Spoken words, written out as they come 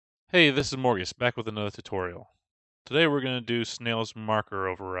Hey, this is Morgus, back with another tutorial. Today we're going to do Snail's Marker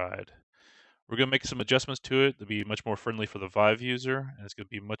override. We're going to make some adjustments to it to be much more friendly for the Vive user, and it's going to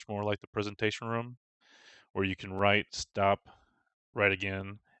be much more like the presentation room, where you can write, stop, write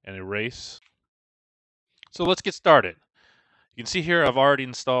again, and erase. So let's get started. You can see here I've already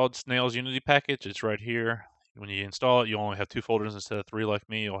installed Snail's Unity package. It's right here. When you install it, you'll only have 2 folders instead of 3 like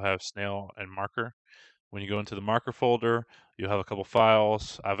me. You'll have Snail and Marker. When you go into the marker folder, you'll have a couple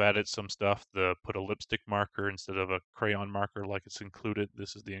files. I've added some stuff to put a lipstick marker instead of a crayon marker like it's included.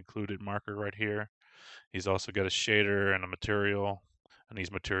 This is the included marker right here. He's also got a shader and a material, and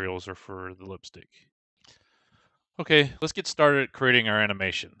these materials are for the lipstick. Okay, let's get started creating our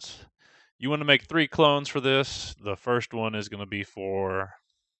animations. You want to make 3 clones for this. The first one is going to be for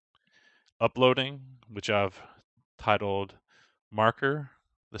uploading, which I've titled Marker.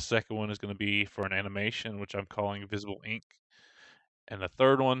 The second one is going to be for an animation, which I'm calling Visible Ink. And the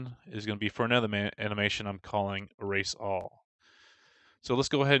third one is going to be for another animation I'm calling Erase All. So let's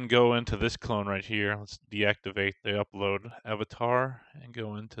go ahead and go into this clone right here. Let's deactivate the upload avatar and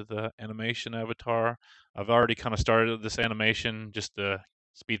go into the animation avatar. I've already kind of started this animation just to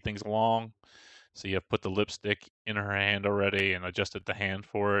speed things along. So you have put the lipstick in her hand already and adjusted the hand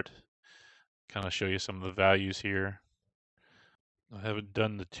for it. Kind of show you some of the values here. I haven't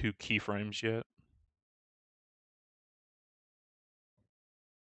done the 2 keyframes yet.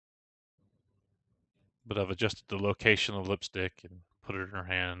 But I've adjusted the location of the lipstick and put it in her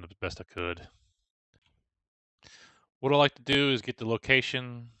hand the best I could. What I like to do is get the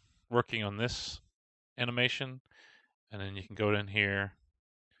location working on this animation, and then you can go in here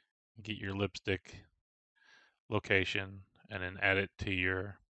and get your lipstick location and then add it to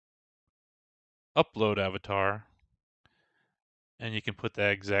your upload avatar, and you can put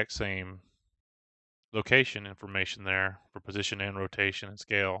that exact same location information there for position and rotation and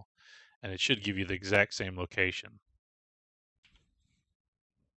scale, and it should give you the exact same location.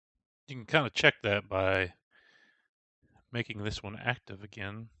 You can kind of check that by making this one active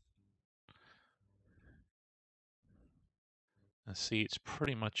again. And see, it's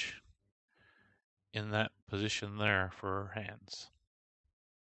pretty much in that position there for her hands.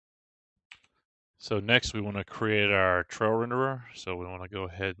 So next we want to create our trail renderer. So we want to go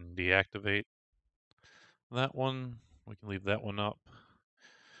ahead and deactivate that one. We can leave that one up.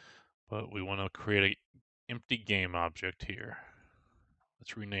 But we want to create an empty game object here.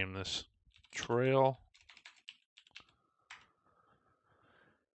 Let's rename this trail.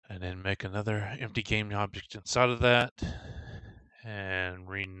 And then make another empty game object inside of that. And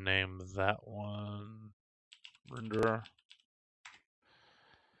rename that one renderer.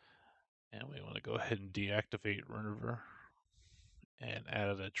 And we want to go ahead and deactivate renderer and add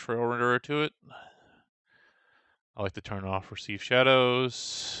a trail renderer to it. I like to turn off receive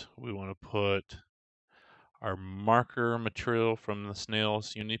shadows. We want to put our marker material from the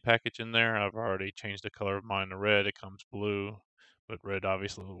Snail's Unity package in there. I've already changed the color of mine to red. It comes blue, but red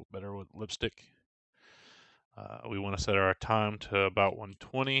obviously a little better with lipstick. We want to set our time to about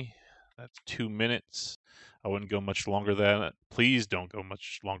 120. That's 2 minutes. I wouldn't go much longer than that. Please don't go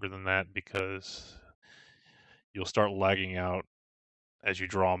much longer than that because you'll start lagging out as you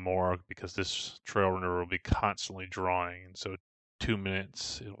draw more because this trail renderer will be constantly drawing. And so 2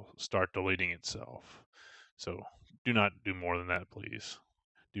 minutes, it'll start deleting itself. So do not do more than that, please.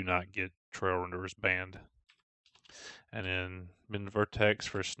 Do not get trail renderers banned. And then min vertex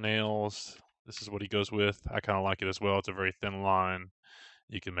for snails. This is what he goes with. I kind of like it as well. It's a very thin line.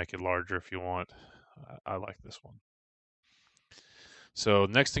 You can make it larger if you want. I like this one. So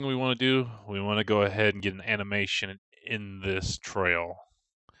next thing we want to do, we want to go ahead and get an animation in this trail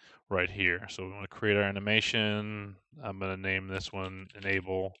right here. So we want to create our animation. I'm going to name this one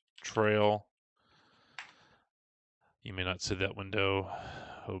enable trail. You may not see that window.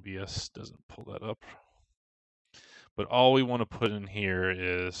 OBS doesn't pull that up. But all we want to put in here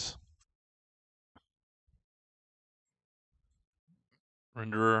is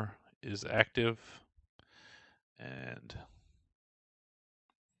renderer is active, and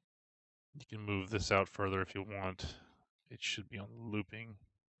you can move this out further if you want. It should be on looping.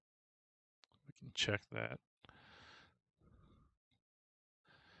 We can check that.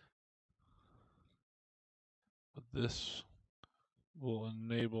 But this will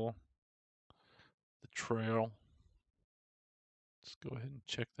enable the trail. Let's go ahead and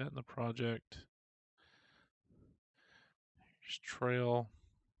check that in the project. Here's trail.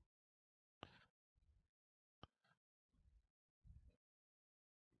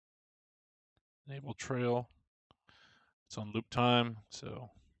 Enable trail. It's on loop time, so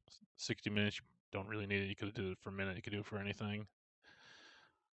 60 minutes, you don't really need it. You could have did it for a minute. You could do it for anything.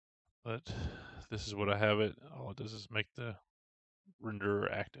 but this is what I have it. All it does is make the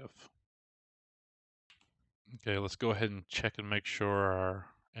renderer active. Okay, let's go ahead and check and make sure our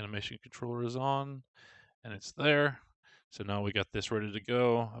animation controller is on, and it's there. So now we got this ready to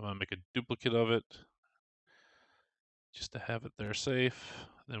go. I'm gonna make a duplicate of it just to have it there safe.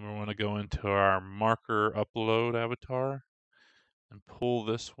 Then we want to go into our marker upload avatar and pull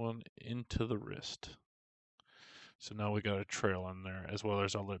this one into the wrist. So now we got a trail in there as well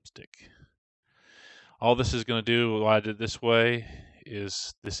as our lipstick. All this is going to do, why I did this way,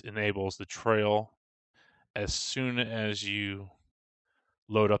 is this enables the trail as soon as you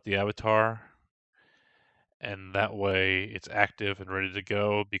load up the avatar, and that way it's active and ready to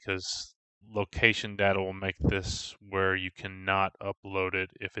go, because location data will make this where you cannot upload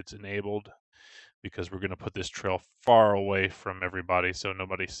it if it's enabled, because we're going to put this trail far away from everybody so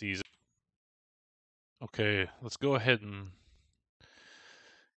nobody sees it. Okay, let's go ahead and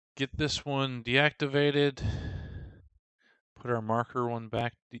get this one deactivated, put our marker one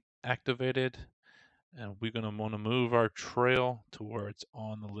back activated, and we're going to want to move our trail to where it's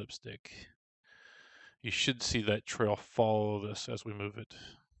on the lipstick. You should see that trail follow this as we move it.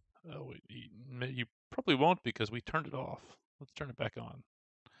 You probably won't because we turned it off. Let's turn it back on.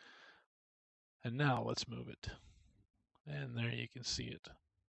 And now let's move it. And there you can see it.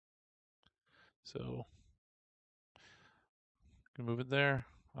 So, I'm going to move it there.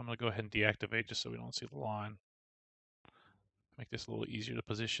 I'm going to go ahead and deactivate just so we don't see the line. Make this a little easier to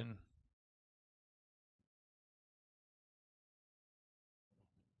position.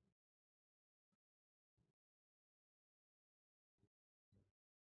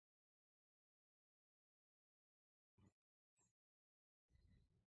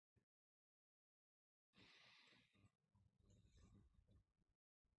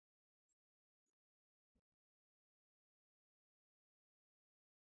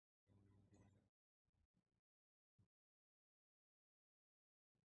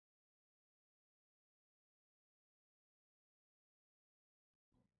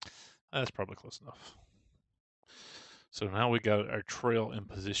 That's probably close enough. So now we got our trail in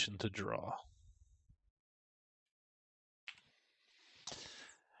position to draw.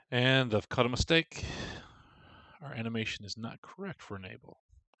 And I've caught a mistake. Our animation is not correct for enable.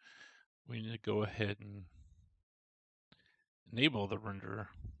 We need to go ahead and enable the renderer.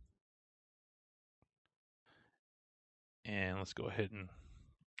 And let's go ahead and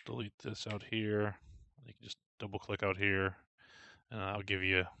delete this out here. You can just double click out here, and I'll give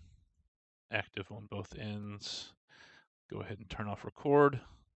you active on both ends. Go ahead and turn off record.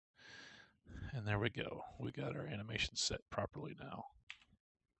 And there we go. We got our animation set properly now.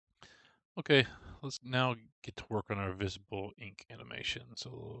 Okay, let's now get to work on our visible ink animation.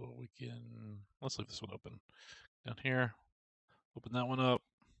 So let's leave this one open. Down here, open that one up.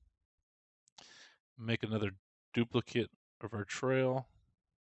 Make another duplicate of our trail.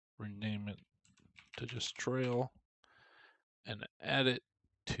 Rename it to just trail. And add it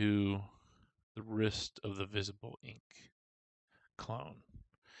to the wrist of the visible ink clone.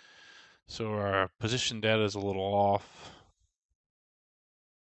 So our position data is a little off.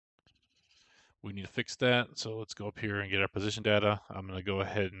 We need to fix that. So let's go up here and get our position data. I'm going to go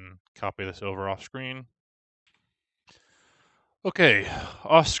ahead and copy this over off screen. Okay,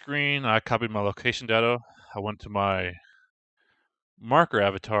 off screen, I copied my location data. I went to my marker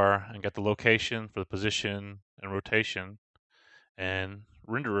avatar and got the location for the position and rotation and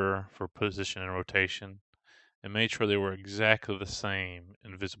renderer for position and rotation, and made sure they were exactly the same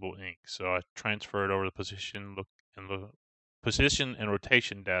in visible ink. So I transferred over the position and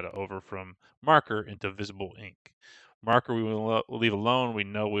rotation data over from marker into visible ink. Marker we will leave alone. We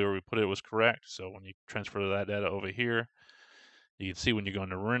know where we put it was correct. So when you transfer that data over here, you can see when you go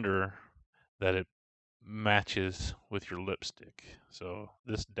into render that it matches with your lipstick. So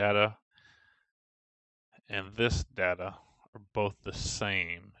this data and this data are both the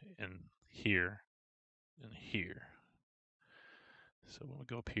same in here and here. So when we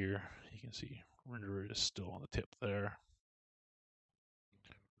go up here, you can see renderer is still on the tip there.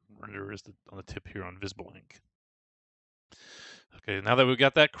 Renderer is on the tip here on visible ink. Okay, now that we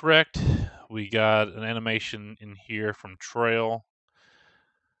got that correct, we got an animation in here from trail.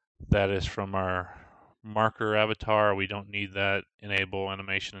 That is from our marker avatar. We don't need that enable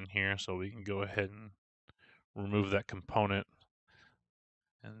animation in here, so we can go ahead and remove that component.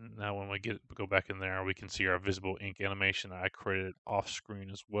 And now when we go back in there, we can see our visible ink animation. I created off screen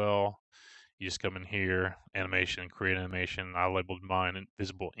as well. You just come in here, animation, create animation. I labeled mine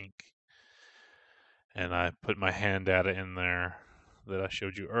invisible ink. And I put my hand data in there that I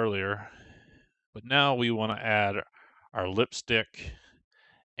showed you earlier. But now we want to add our lipstick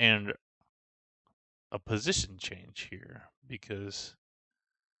and a position change here because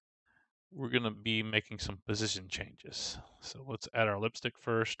we're going to be making some position changes. So let's add our lipstick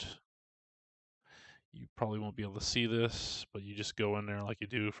first. You probably won't be able to see this, but you just go in there like you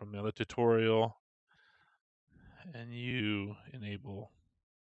do from the other tutorial and you enable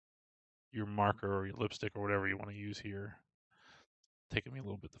your marker or your lipstick or whatever you want to use here. Taking me a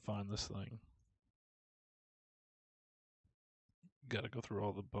little bit to find this thing. Got to go through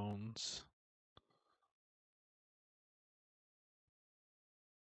all the bones.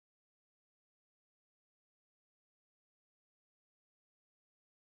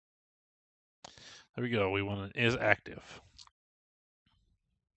 There we go. We want it is active.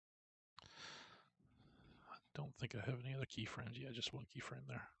 I don't think I have any other keyframes. Yeah, just one keyframe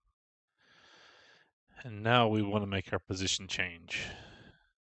there. And now we want to make our position change.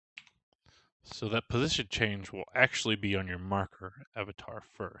 So that position change will actually be on your marker avatar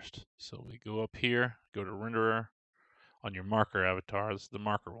first. So we go up here, go to renderer, on your marker avatar, this is the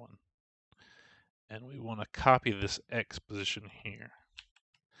marker one. And we want to copy this X position here.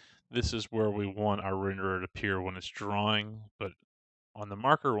 This is where we want our renderer to appear when it's drawing, but on the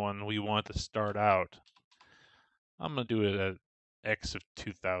marker one, we want to start out. I'm going to do it at X of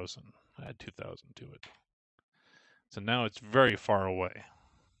 2000. Add 2000 to it. So now it's very far away.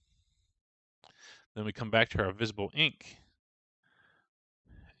 Then we come back to our visible ink.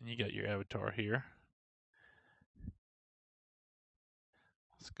 And you got your avatar here.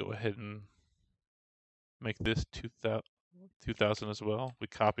 Let's go ahead and make this 2000 as well. We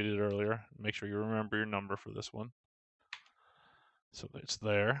copied it earlier. Make sure you remember your number for this one. So it's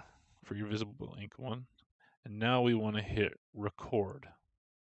there for your visible ink one. And now we want to hit record.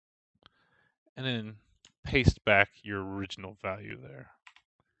 And then paste back your original value there.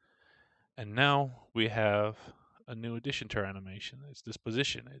 And now we have a new addition to our animation. It's this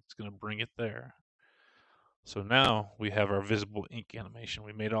position. It's going to bring it there. So now we have our visible ink animation.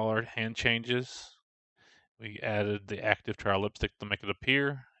 We made all our hand changes. We added the active to our lipstick to make it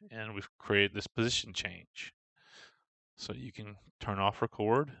appear, and we've created this position change. So you can turn off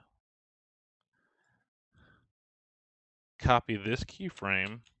record, copy this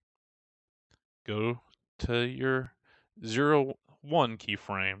keyframe, go to your 0, 1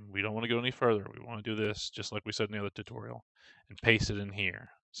 keyframe. We don't want to go any further. We want to do this just like we said in the other tutorial and paste it in here.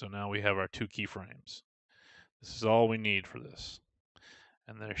 So now we have our 2 keyframes. This is all we need for this.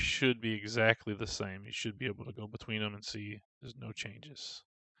 And they should be exactly the same. You should be able to go between them and see there's no changes.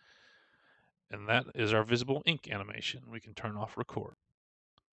 And that is our visible ink animation. We can turn off record.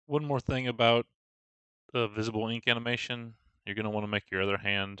 One more thing about the visible ink animation, you're going to want to make your other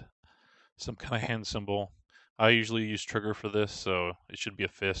hand some kind of hand symbol. I usually use trigger for this, so it should be a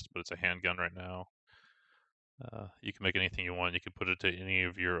fist, but it's a handgun right now. You can make anything you want. You can put it to any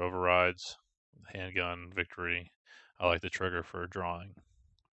of your overrides, handgun, victory. I like the trigger for drawing,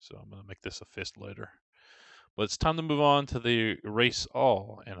 so I'm going to make this a fist later. But it's time to move on to the erase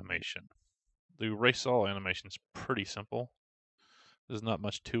all animation. The erase all animation is pretty simple. There's not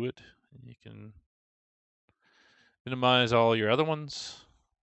much to it. You can minimize all your other ones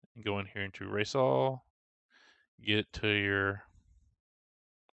and go in here into erase all. Get to your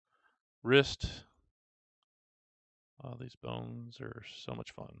wrist. Oh, these bones are so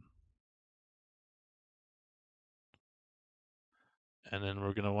much fun. And then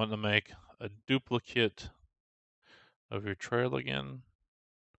we're going to want to make a duplicate of your trail again.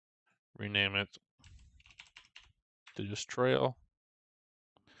 Rename it to just trail.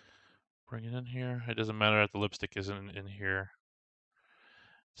 Bring it in here. It doesn't matter if the lipstick isn't in here.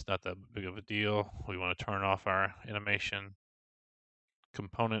 It's not that big of a deal. We want to turn off our animation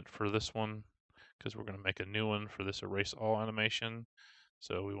component for this one because we're going to make a new one for this erase all animation.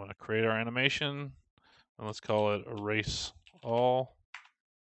 So we want to create our animation and let's call it erase all.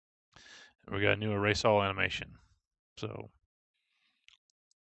 And we got a new erase all animation. So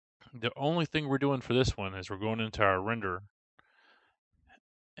the only thing we're doing for this one is we're going into our render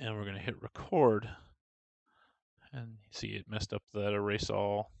and we're going to hit record and see it messed up that erase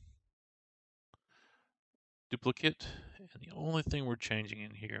all duplicate. And the only thing we're changing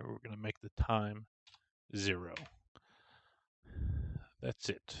in here, we're going to make the time 0. That's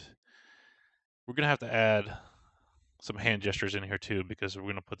it. We're going to have to add some hand gestures in here too because we're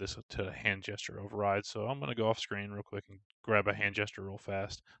going to put this to a hand gesture override. So I'm going to go off screen real quick and grab a hand gesture real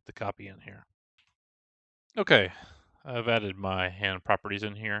fast to copy in here. Okay, I've added my hand properties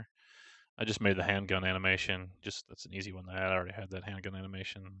in here. I just made the handgun animation. That's an easy one to add. I already had that handgun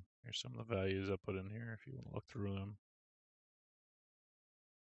animation. Here's some of the values I put in here if you want to look through them.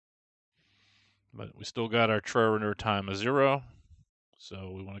 But we still got our try render time of 0.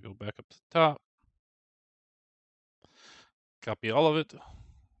 So we want to go back up to the top, copy all of it,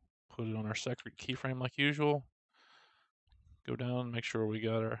 put it on our second keyframe like usual. Go down, make sure we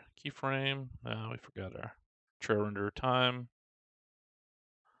got our keyframe. We forgot our trail render time.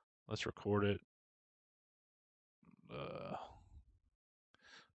 Let's record it.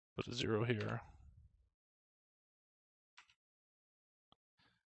 Put a 0 here.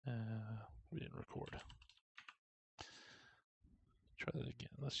 We didn't record. Try that again.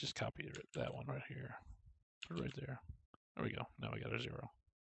 Let's just copy that one right here. Put it right there. There we go. Now we got our 0.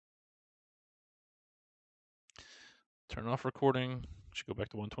 Turn off recording. Should go back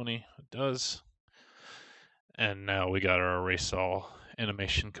to 120. It does. And now we got our erase all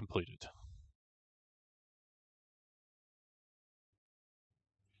animation completed.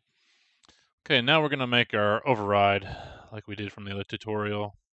 Okay, now we're going to make our override like we did from the other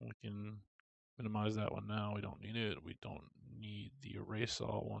tutorial. We can minimize that one now. We don't need it. We don't need the erase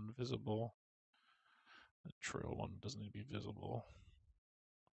all one visible. The trail one doesn't need to be visible.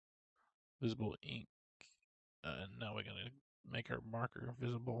 Visible ink. And now we're going to make our marker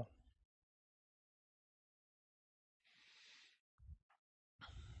visible.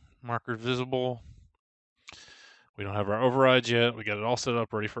 Marker visible. We don't have our overrides yet. We got it all set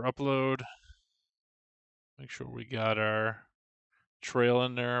up, ready for upload. Make sure we got our trail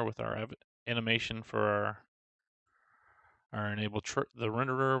in there with our animation for our enable the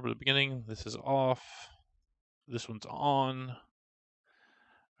renderer at the beginning. This is off. This one's on.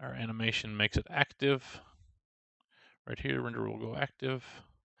 Our animation makes it active. Right here, renderer will go active.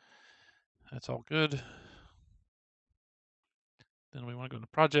 That's all good. Then we want to go into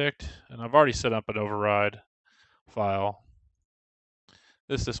project, and I've already set up an override file.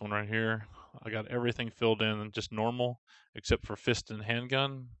 This one right here. I got everything filled in just normal, except for fist and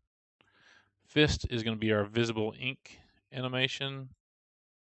handgun. Fist is going to be our visible ink animation.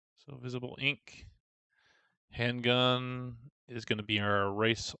 So visible ink. Handgun is going to be our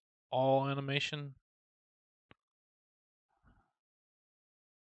erase all animation.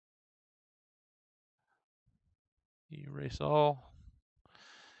 Erase all.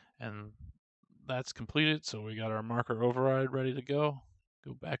 And that's completed. So we got our marker override ready to go.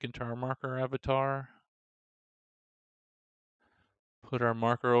 Go back into our marker avatar. Put our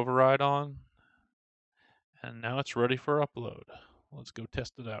marker override on. And now it's ready for upload. Let's go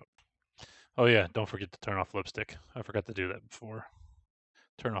test it out. Oh yeah, don't forget to turn off lipstick. I forgot to do that before.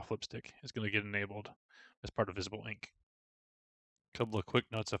 Turn off lipstick. It's going to get enabled as part of visible ink. Couple of quick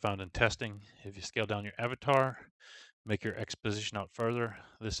notes I found in testing. If you scale down your avatar, make your X position out further.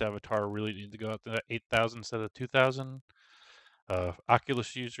 This avatar really needs to go out to 8,000 instead of 2,000.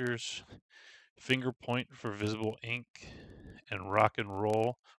 Oculus users, finger point for visible ink, and rock and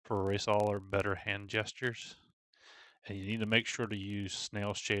roll for erase all or better hand gestures. And you need to make sure to use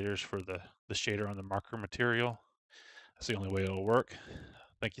Snail shaders for the shader on the marker material. That's the only way it'll work.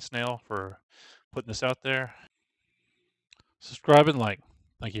 Thank you, Snail, for putting this out there. Subscribe and like.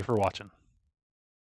 Thank you for watching.